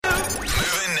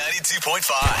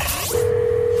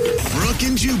92.5. Brooke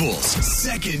and Jubal's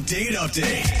second date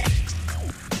update.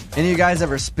 Any of you guys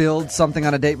ever spilled something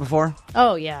on a date before?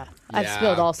 Oh, yeah. I've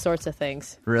spilled all sorts of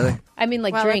things. Really? I mean,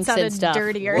 like Wow, drinks that and stuff.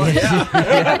 dirtier. Maybe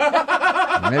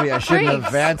I shouldn't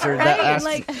have answered that.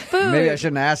 like food. Maybe I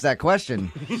shouldn't have asked that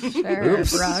question. Oops.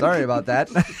 Sorry about that.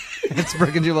 It's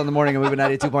Brooke and Jubal in the morning on Moving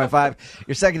 92.5.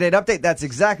 Your second date update. That's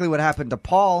exactly what happened to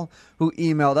Paul, who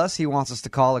emailed us. He wants us to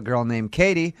call a girl named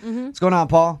Katie. What's going on,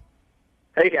 Paul?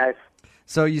 Hey, guys.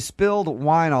 So you spilled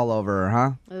wine all over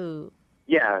her, huh? Ooh.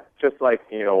 Yeah, just like,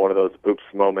 one of those oops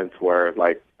moments where,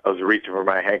 like, I was reaching for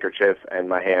my handkerchief and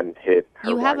my hand hit her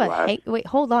You have wine a glass. wait,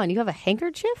 hold on. You have a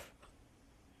handkerchief?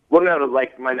 Well, no,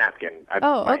 like my napkin.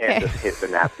 My okay. hand just hit the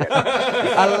napkin.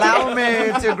 Allow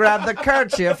me to grab the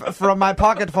kerchief from my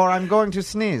pocket for I'm going to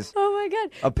sneeze. Oh, my God.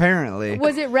 Apparently.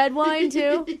 Was it red wine,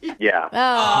 too? Yeah.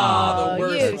 Oh, the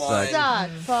worst you wine. suck,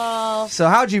 Paul. So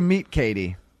how'd you meet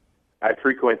Katie? I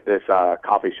frequent this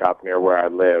coffee shop near where I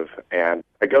live, and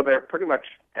I go there pretty much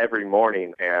every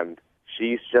morning, and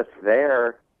she's just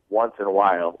there once in a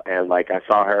while. And, like, I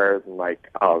saw her, and, like,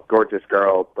 oh, gorgeous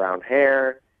girl, brown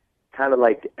hair, kind of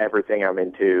like everything I'm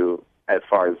into as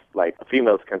far as, like, a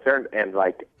female's concerned. And,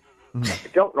 like, I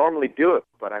don't normally do it,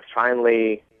 but I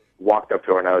finally walked up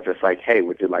to her, and I was just like, hey,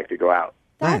 would you like to go out?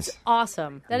 That's Nice.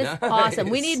 awesome. That is Nice. awesome.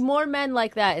 We need more men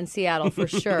like that in Seattle for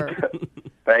sure.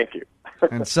 Thank you.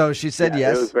 And so she said Yeah,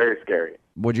 yes. It was very scary.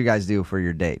 What'd you guys do for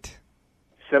your date?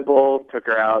 Simple, took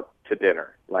her out to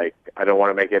dinner. Like, I don't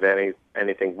want to make it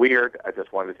anything weird. I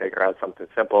just wanted to take her out something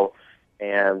simple.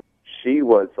 And she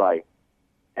was, like,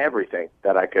 everything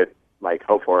that I could, like,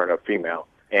 hope for in a female.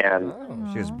 And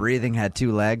She was breathing, had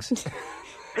two legs.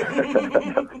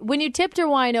 When you tipped her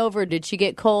wine over, did she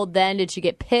get cold then? Did she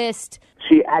get pissed?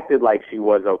 she acted like she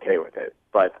was okay with it.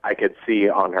 But I could see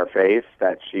on her face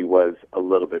that she was a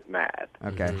little bit mad.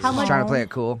 Okay. How She's much- trying to play it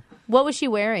cool. What was she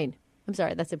wearing? I'm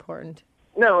sorry, that's important.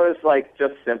 No, it was like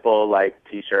just simple, like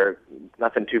T-shirt,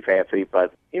 nothing too fancy,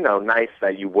 but nice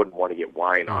that you wouldn't want to get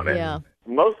wine on it. Yeah.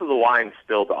 Most of the wine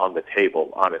spilled on the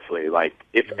table, honestly. Like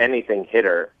if anything hit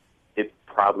her, it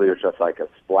probably was just like a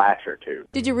splash or two.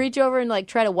 Did you reach over and like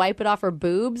try to wipe it off her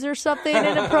boobs or something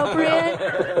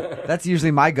inappropriate? That's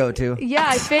usually my go-to. Yeah,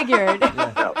 I figured.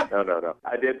 No.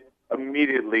 I did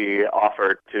immediately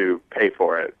offer to pay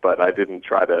for it, but I didn't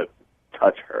try to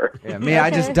touch her. Yeah, me, I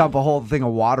just dump a whole thing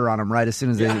of water on them right as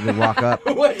soon as they walk up.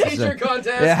 What t-shirt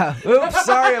contest? Yeah. Oops,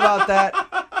 sorry about that.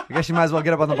 I guess you might as well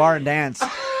get up on the bar and dance.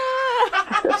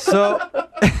 So,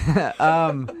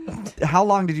 how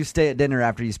long did you stay at dinner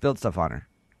after you spilled stuff on her?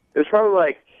 It was probably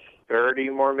like 30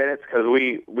 more minutes because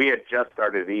we had just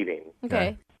started eating.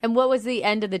 Okay. And what was the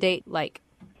end of the date like?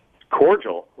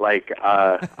 Cordial. Like,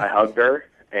 I hugged her,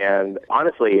 and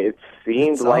honestly, it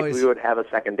seemed It's like always- we would have a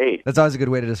second date. That's always a good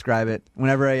way to describe it.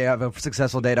 Whenever I have a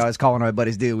successful date, I always call one of my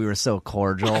buddies, dude, we were so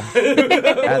cordial at the end of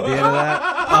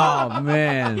that. Oh,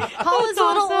 man. Paul is a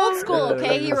little old school,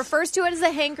 okay? He refers to it as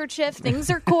a handkerchief. Things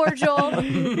are cordial.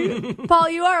 Paul,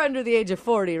 you are under the age of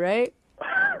 40, right?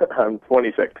 I'm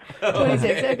 26.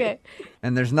 26, okay.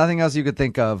 And there's nothing else you could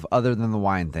think of other than the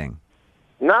wine thing.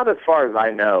 Not as far as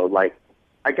I know. Like,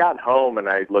 I got home and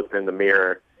I looked in the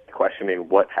mirror questioning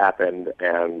what happened,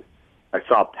 and I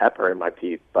saw pepper in my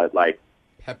teeth, but, like,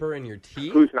 Pepper in your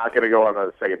teeth? who's not going to go on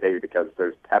a second date because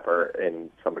there's pepper in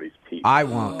somebody's teeth? I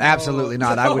won't. Absolutely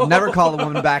not. I would never call the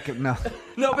woman back. No.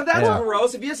 No, but that's Yeah.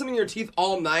 gross. If you have something in your teeth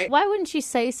all night, Why wouldn't she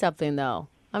say something, though?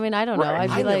 I mean, I don't know. Right. I'd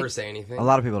be I like, never say anything. A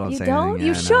lot of people don't you say don't? anything.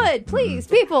 You Yeah, I know. should. Please,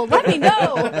 people, let me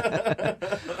know.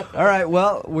 All right,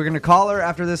 well, we're going to call her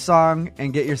after this song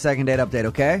and get your second date update,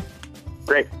 okay?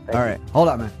 Great. Thank All you. right. Hold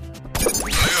on, man.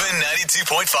 Moving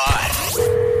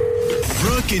 92.5.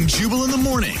 Brooke and Jubal in the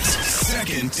mornings.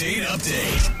 Second date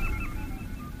update.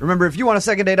 Remember, if you want a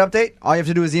second date update, all you have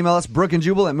to do is email us,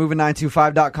 brookandjubal at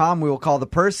moving925.com. We will call the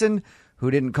person who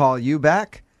didn't call you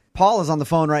back. Paul is on the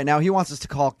phone right now. He wants us to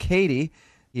call Katie.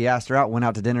 He asked her out, went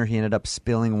out to dinner. He ended up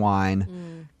spilling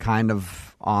wine kind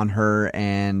of on her,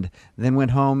 and then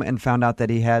went home and found out that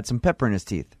he had some pepper in his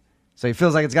teeth. So he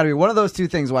feels like it's got to be one of those two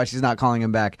things why she's not calling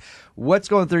him back. What's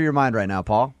going through your mind right now,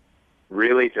 Paul?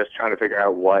 Really just trying to figure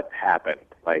out what happened.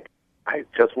 Like, I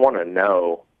just want to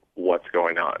know what's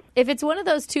going on. If it's one of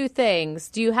those two things,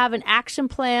 do you have an action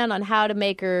plan on how to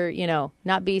make her,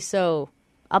 not be so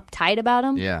uptight about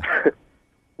him? Yeah.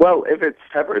 Well, if it's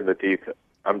pepper in the teeth,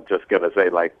 I'm just going to say,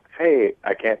 like, hey,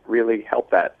 I can't really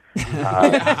help that.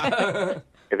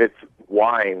 If it's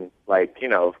wine, like,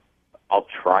 I'll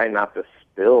try not to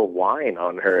spill wine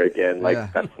on her again. Like, Yeah.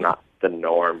 that's not the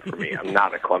norm for me. I'm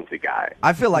not a clumsy guy.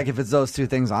 I feel like if it's those two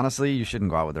things, honestly, you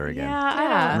shouldn't go out with her again.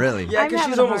 Yeah. Really? Yeah, I'm because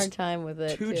having she's a almost hard time with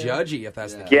it. too too. judgy, if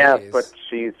that's the case. Yeah, but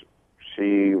she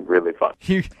really fun.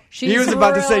 He She's was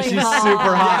about to say really she's hot.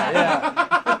 super hot.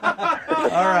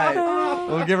 Yeah. All right.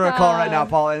 We'll give her a call right now,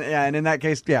 Paul. And in that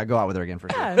case, yeah, go out with her again for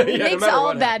sure. Yeah, It no makes matter all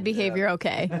what bad happens, behavior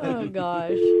okay. Oh,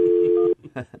 gosh.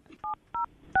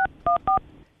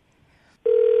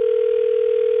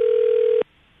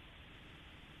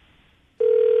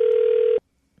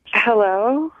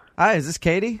 Hello? Hi, is this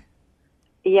Katie?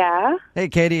 Yeah? Hey,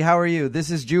 Katie, how are you? This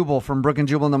is Jubal from Brook and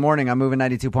Jubal in the Morning. I'm moving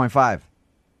 92.5.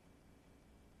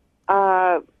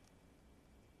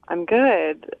 I'm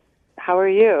good. How are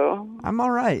you? I'm all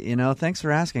right. Thanks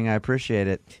for asking. I appreciate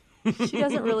it. She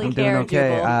doesn't really I'm care, doing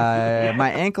okay. Jubal. My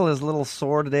ankle is a little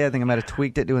sore today. I think I might have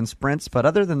tweaked it doing sprints. But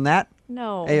other than that,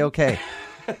 No. A-okay.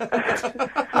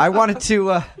 I wanted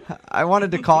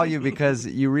to call you because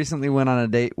you recently went on a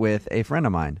date with a friend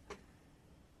of mine.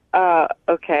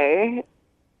 Okay.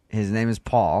 His name is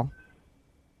Paul.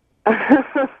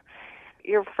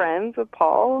 You're friends with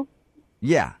Paul?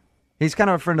 Yeah. He's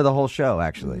kind of a friend of the whole show,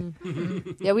 actually.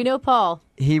 Yeah, we know Paul.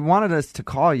 He wanted us to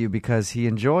call you because he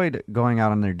enjoyed going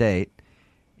out on their date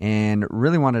and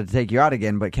really wanted to take you out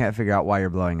again, but can't figure out why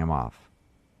you're blowing him off.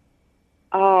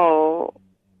 Oh,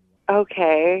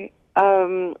 okay.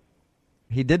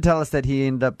 He did tell us that he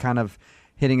ended up kind of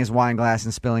hitting his wine glass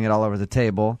and spilling it all over the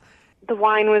table. The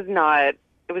wine was not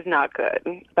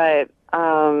good, but,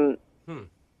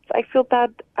 I feel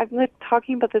bad. I'm like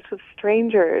talking about this with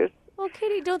strangers. Well,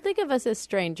 Katie, don't think of us as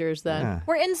strangers then. Yeah.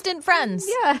 We're instant friends.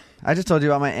 Yeah. I just told you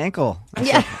about my ankle.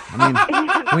 Yeah.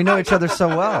 I mean, we know each other so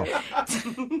well.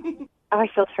 I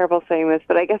feel terrible saying this,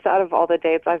 but I guess out of all the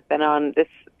dates I've been on, this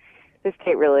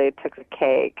date really took the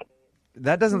cake.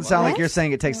 That doesn't sound like you're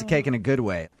saying it takes the cake in a good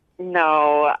way.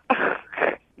 No.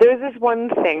 There was this one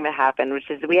thing that happened, which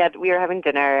is we were having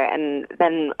dinner, and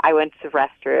then I went to the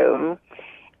restroom,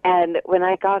 and when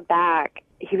I got back,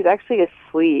 he was actually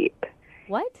asleep,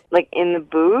 What? like in the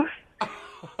booth.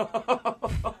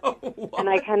 And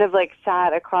I kind of like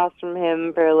sat across from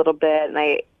him for a little bit, and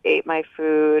I ate my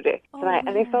food, and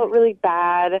I felt really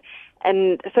bad.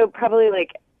 And so probably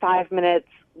like 5 minutes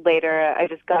later, I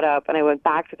just got up and I went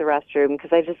back to the restroom because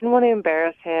I just didn't want to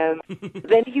embarrass him.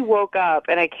 Then he woke up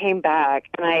and I came back,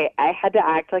 and I had to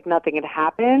act like nothing had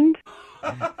happened.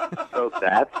 So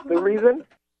that's the reason?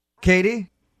 Katie,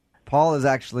 Paul is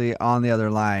actually on the other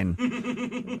line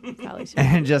Probably should.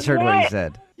 and just heard what he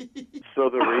said. So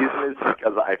the reason is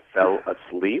because I fell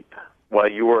asleep while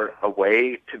you were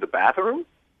away to the bathroom?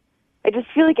 I just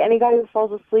feel like any guy who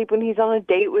falls asleep when he's on a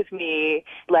date with me,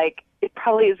 like, it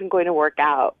probably isn't going to work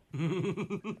out.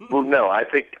 Well, no, I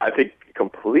think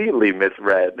completely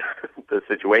misread the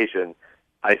situation.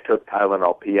 I took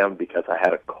Tylenol PM because I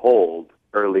had a cold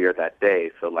earlier that day.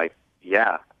 So, like,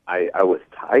 yeah, I was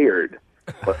tired,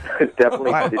 but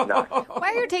definitely did not. Why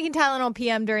are you taking Tylenol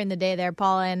PM during the day there,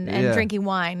 Paul, and Yeah. drinking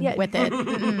wine Yeah. with it?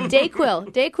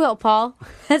 Dayquil, Paul.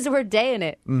 That's the word day in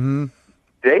it.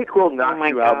 Dayquil knocks my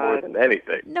you out God. more than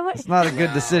anything. No, It's not a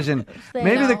good decision. They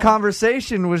Maybe the know.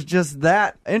 conversation was just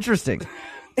that interesting.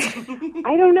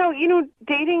 I don't know.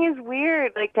 Dating is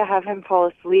weird, like, to have him fall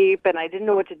asleep, and I didn't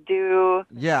know what to do.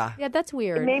 Yeah. yeah, that's It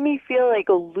weird. made me feel like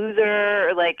a loser,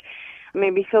 or, like,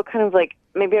 made me feel kind of like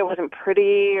maybe I wasn't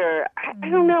pretty, or I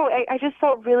don't know. I just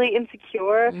felt really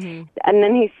insecure. And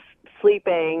then he's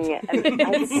sleeping, and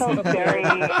I just felt very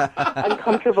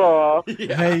uncomfortable.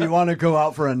 Hey, you want to go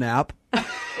out for a nap?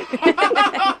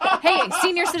 Hey,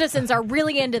 senior citizens are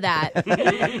really into that.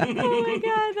 Oh my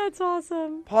God, that's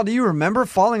awesome. Paul, do you remember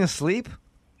falling asleep?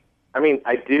 I mean,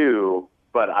 I do,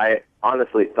 but I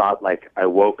honestly thought, like, I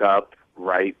woke up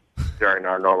right during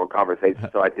our normal conversation,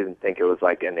 so I didn't think it was,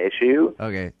 like, an issue.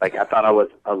 Okay. Like, I thought I was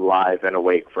alive and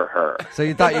awake for her. So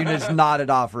you thought you just nodded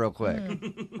off real quick.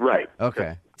 Right.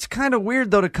 Okay. It's kind of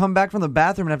weird, though, to come back from the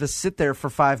bathroom and have to sit there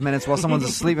for 5 minutes while someone's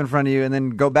asleep in front of you and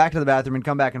then go back to the bathroom and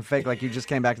come back and fake like you just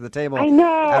came back to the table I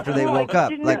know. after they No, woke I up.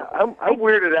 didn't- Like, I'm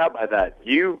weirded out by that.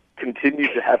 You continued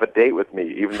to have a date with me,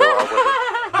 even though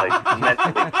I wasn't, like,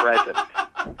 mentally present.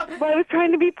 But I was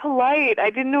trying to be polite. I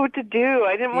didn't know what to do.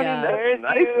 I didn't want to Yeah. embarrass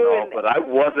Nice you. and all, and- but I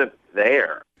wasn't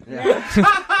there.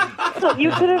 So you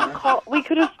could have called. We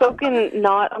could have spoken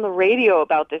not on the radio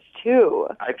about this too.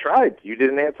 I tried. You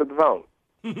didn't answer the phone.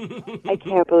 I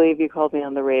can't believe you called me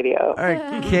on the radio. all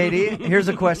right, Katie, here's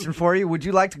a question for you. Would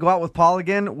you like to go out with Paul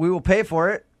again? We will pay for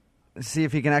it. See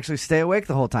if he can actually stay awake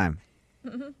the whole time.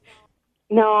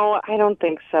 No, I don't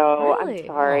think so. Really? I'm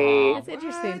sorry. That's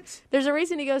interesting. There's a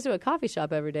reason he goes to a coffee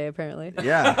shop every day, apparently.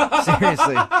 Yeah,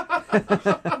 seriously.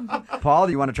 Paul,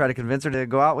 do you want to try to convince her to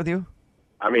go out with you?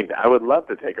 I mean, I would love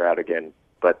to take her out again,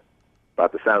 but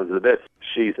about the sounds of this,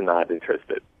 she's not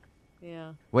interested.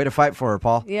 Yeah. Way to fight for her,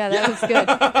 Paul. Yeah, that was good.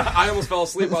 I almost fell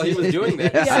asleep while he was doing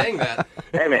that, saying that.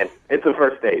 Hey, man, it's a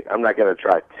first date. I'm not going to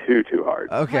try too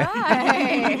hard.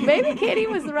 Okay. Maybe Katie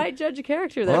was the right judge of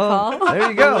character there, Well, Paul.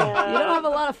 there you go. You don't have a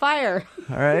lot of fire.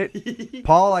 All right.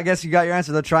 Paul, I guess you got your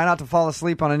answer, though. Try not to fall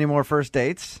asleep on any more first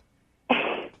dates.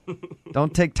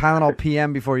 Don't take Tylenol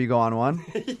PM before you go on one.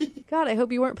 God, I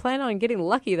hope you weren't planning on getting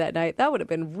lucky that night. That would have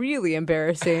been really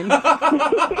embarrassing.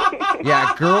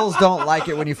 Yeah, girls don't like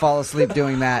it when you fall asleep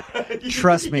doing that.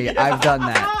 Trust me, I've done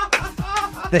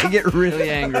that. They get really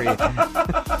angry.